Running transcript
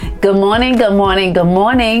Good morning, good morning, good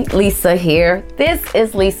morning. Lisa here. This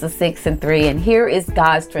is Lisa 6 and 3, and here is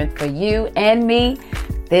God's strength for you and me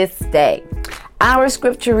this day. Our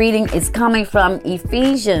scripture reading is coming from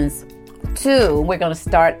Ephesians 2. We're going to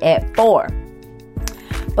start at 4.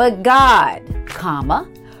 But God,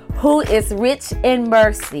 who is rich in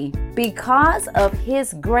mercy, because of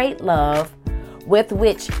his great love with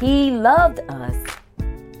which he loved us,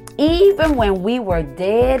 even when we were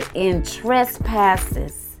dead in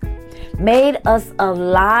trespasses, made us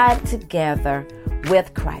alive together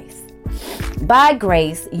with Christ. By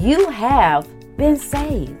grace you have been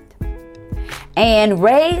saved, and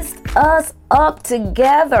raised us up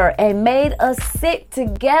together and made us sit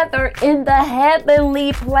together in the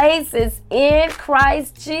heavenly places in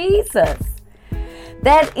Christ Jesus,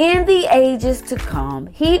 that in the ages to come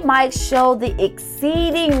he might show the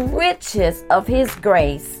exceeding riches of his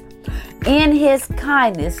grace in his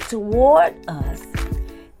kindness toward us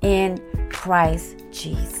in Christ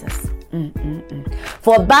Jesus.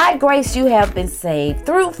 For by grace you have been saved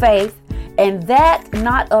through faith, and that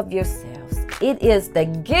not of yourselves. It is the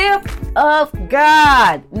gift of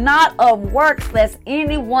God, not of works, lest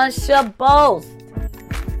anyone should boast.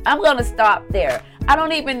 I'm going to stop there. I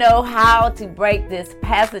don't even know how to break this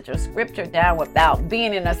passage of scripture down without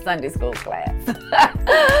being in a Sunday school class.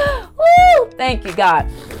 Woo, thank you, God.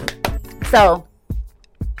 So,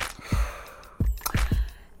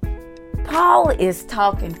 Paul is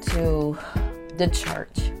talking to the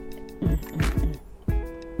church.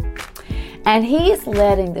 And he's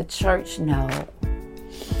letting the church know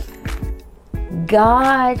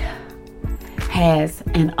God has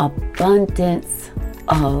an abundance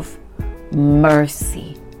of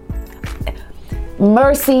mercy.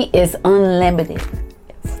 Mercy is unlimited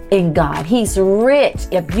in God. He's rich.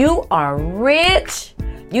 If you are rich,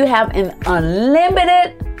 you have an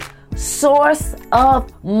unlimited source of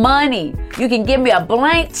money. You can give me a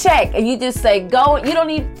blank check and you just say, go. You don't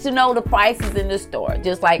need to know the prices in the store.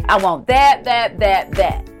 Just like, I want that.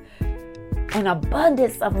 An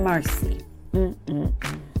abundance of mercy.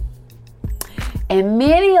 And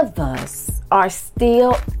many of us are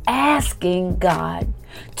still asking God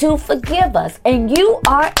to forgive us. And you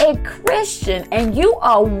are a Christian and you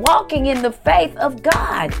are walking in the faith of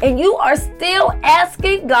God, and you are still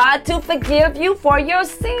asking God to forgive you for your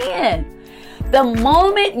sin. The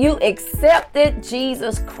moment you accepted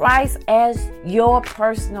Jesus Christ as your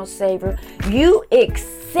personal Savior, you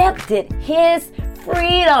accepted his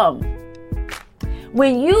freedom.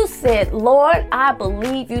 When you said, Lord, I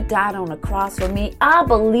believe you died on the cross for me. I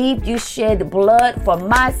believe you shed blood for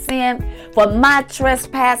my sin, for my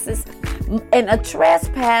trespasses. And a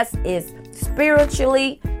trespass is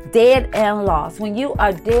spiritually dead and lost. When you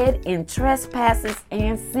are dead in trespasses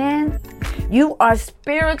and sin, you are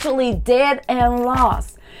spiritually dead and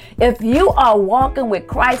lost. If you are walking with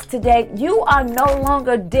Christ today, you are no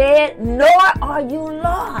longer dead, nor are you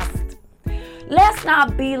lost. Let's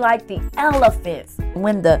not be like the elephants.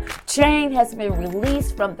 When the chain has been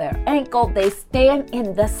released from their ankle, they stand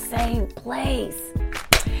in the same place.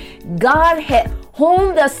 God,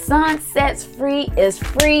 whom the Son sets free is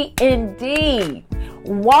free indeed.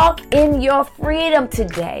 Walk in your freedom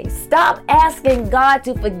today. Stop asking God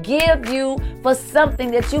to forgive you for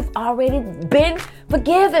something that you've already been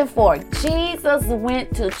forgiven for. Jesus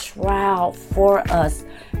went to trial for us.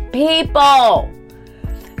 People,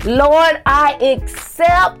 Lord, I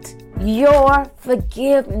accept your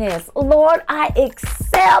forgiveness. Lord, I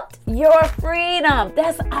accept your freedom.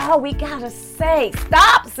 That's all we gotta say.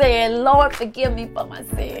 Stop saying, Lord, forgive me for my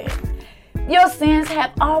sin. Your sins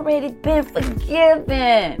have already been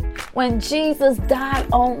forgiven. When Jesus died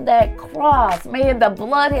on that cross, man, the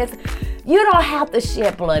blood has... You don't have to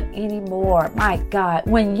shed blood anymore. My God,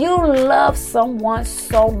 when you love someone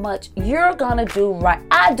so much, you're going to do right.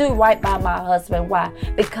 I do right by my husband. Why?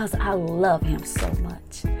 Because I love him so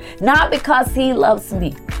much. Not because he loves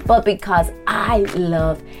me, but because I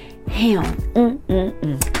love him.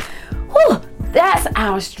 Whew, that's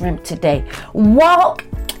our strength today. Walk.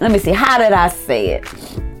 Let me see. How did I say it?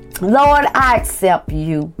 Lord, I accept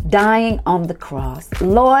you dying on the cross.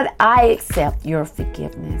 Lord, I accept your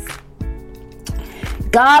forgiveness.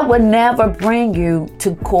 God would never bring you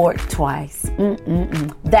to court twice.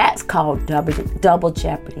 That's called double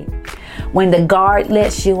jeopardy. When the guard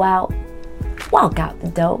lets you out, walk out the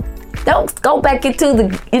door. Don't go back into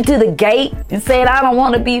the gate and say, I don't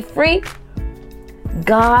want to be free.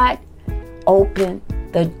 God opened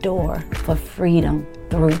the door for freedom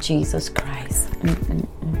through Jesus Christ.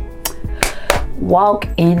 Walk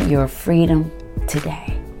in your freedom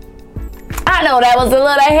today. I I know that was a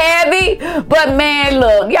little heavy, but man,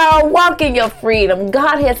 look, y'all walk in your freedom.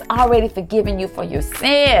 God has already forgiven you for your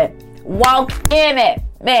sin. Walk in it.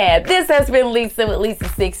 Man, this has been Lisa with Lisa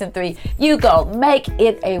 6 and 3. You go make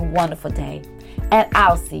it a wonderful day. And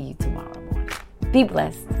I'll see you tomorrow morning. Be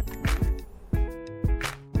blessed.